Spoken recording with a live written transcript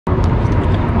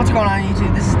What's going on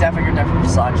YouTube? This is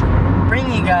Versace,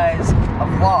 bringing you guys a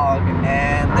vlog,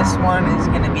 and this one is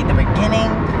going to be the beginning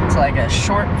to like a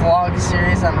short vlog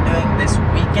series I'm doing this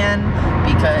weekend,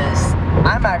 because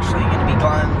I'm actually going to be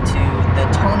going to the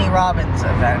Tony Robbins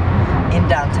event in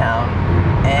downtown,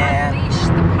 and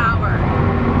unleash the power.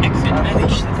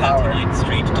 Unleash the power.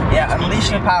 Yeah, unleash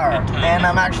the power. And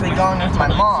I'm actually going with my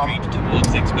mom,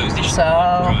 so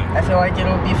I feel like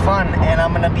it'll be fun, and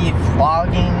I'm going to be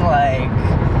vlogging like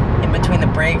in between the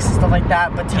breaks and stuff like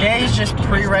that. But today is just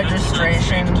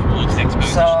pre-registration,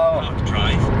 so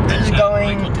just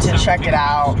going to check it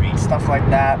out, stuff like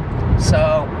that.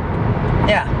 So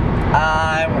yeah,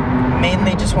 I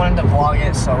mainly just wanted to vlog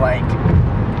it, so like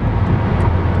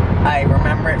I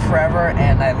remember it forever,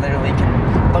 and I literally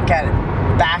can look at it,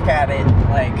 back at it,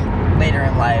 like later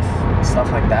in life, stuff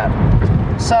like that.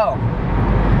 So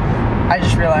I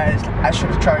just realized I should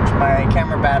have charged my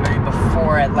camera battery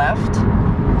before I left,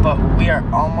 but we are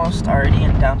almost already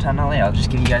in downtown LA. I'll just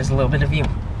give you guys a little bit of view,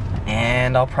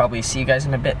 and I'll probably see you guys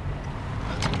in a bit.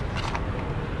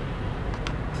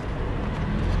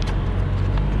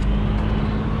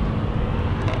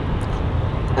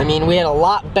 I mean, we had a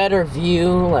lot better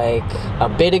view like a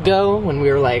bit ago when we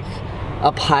were like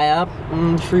up high up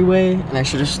on the freeway, and I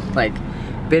should have like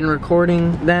been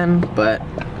recording then, but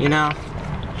you know,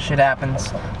 shit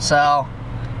happens. So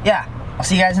yeah, I'll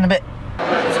see you guys in a bit.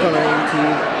 What's going on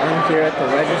YouTube? I'm here at the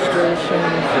registration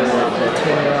for the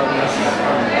Tony Robbins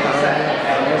event.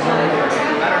 I'm just waiting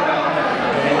for my mom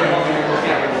to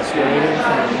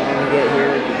get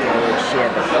here because she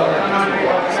had to park 2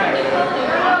 blocks away.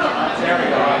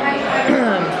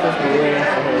 I'm supposed to be waiting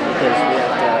for her because we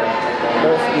have to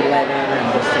both be let in at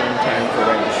the same time for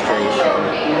registration.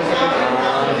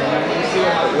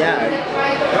 Yeah,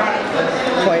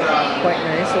 quite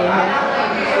nice over here.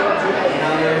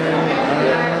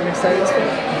 And I'm excited to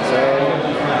it. So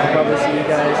I'll probably see you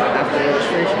guys after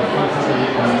registration.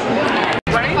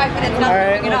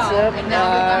 Alright, what's up?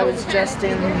 I was just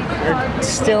in, or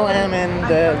still am in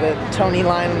the Tony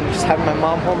line, just having my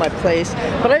mom hold my place.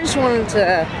 But I just wanted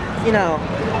to, you know,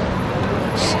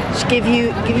 just give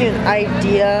you an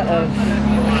idea of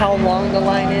how long the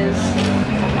line is.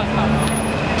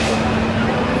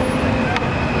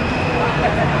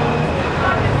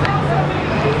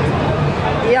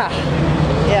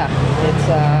 Yeah, it's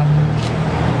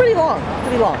pretty long.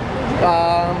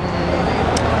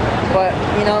 But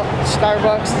you know,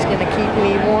 Starbucks is gonna keep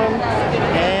me warm,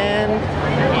 and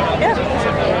yeah,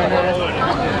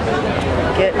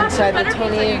 gonna get inside the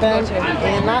Tony event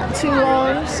in not too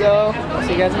long. So I'll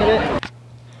see you guys in a bit.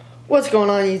 What's going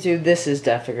on YouTube? This is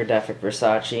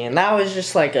Versace, and that was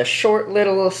just like a short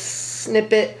little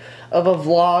snippet of a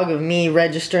vlog of me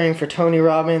registering for Tony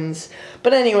Robbins.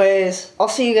 But anyways, I'll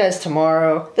see you guys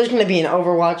tomorrow. There's gonna be an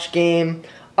Overwatch game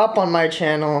up on my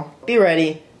channel. Be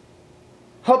ready.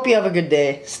 Hope you have a good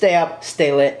day. Stay up,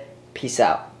 stay lit. Peace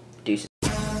out. Deuces.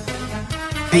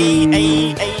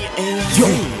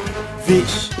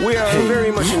 We are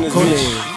very much in this bitch.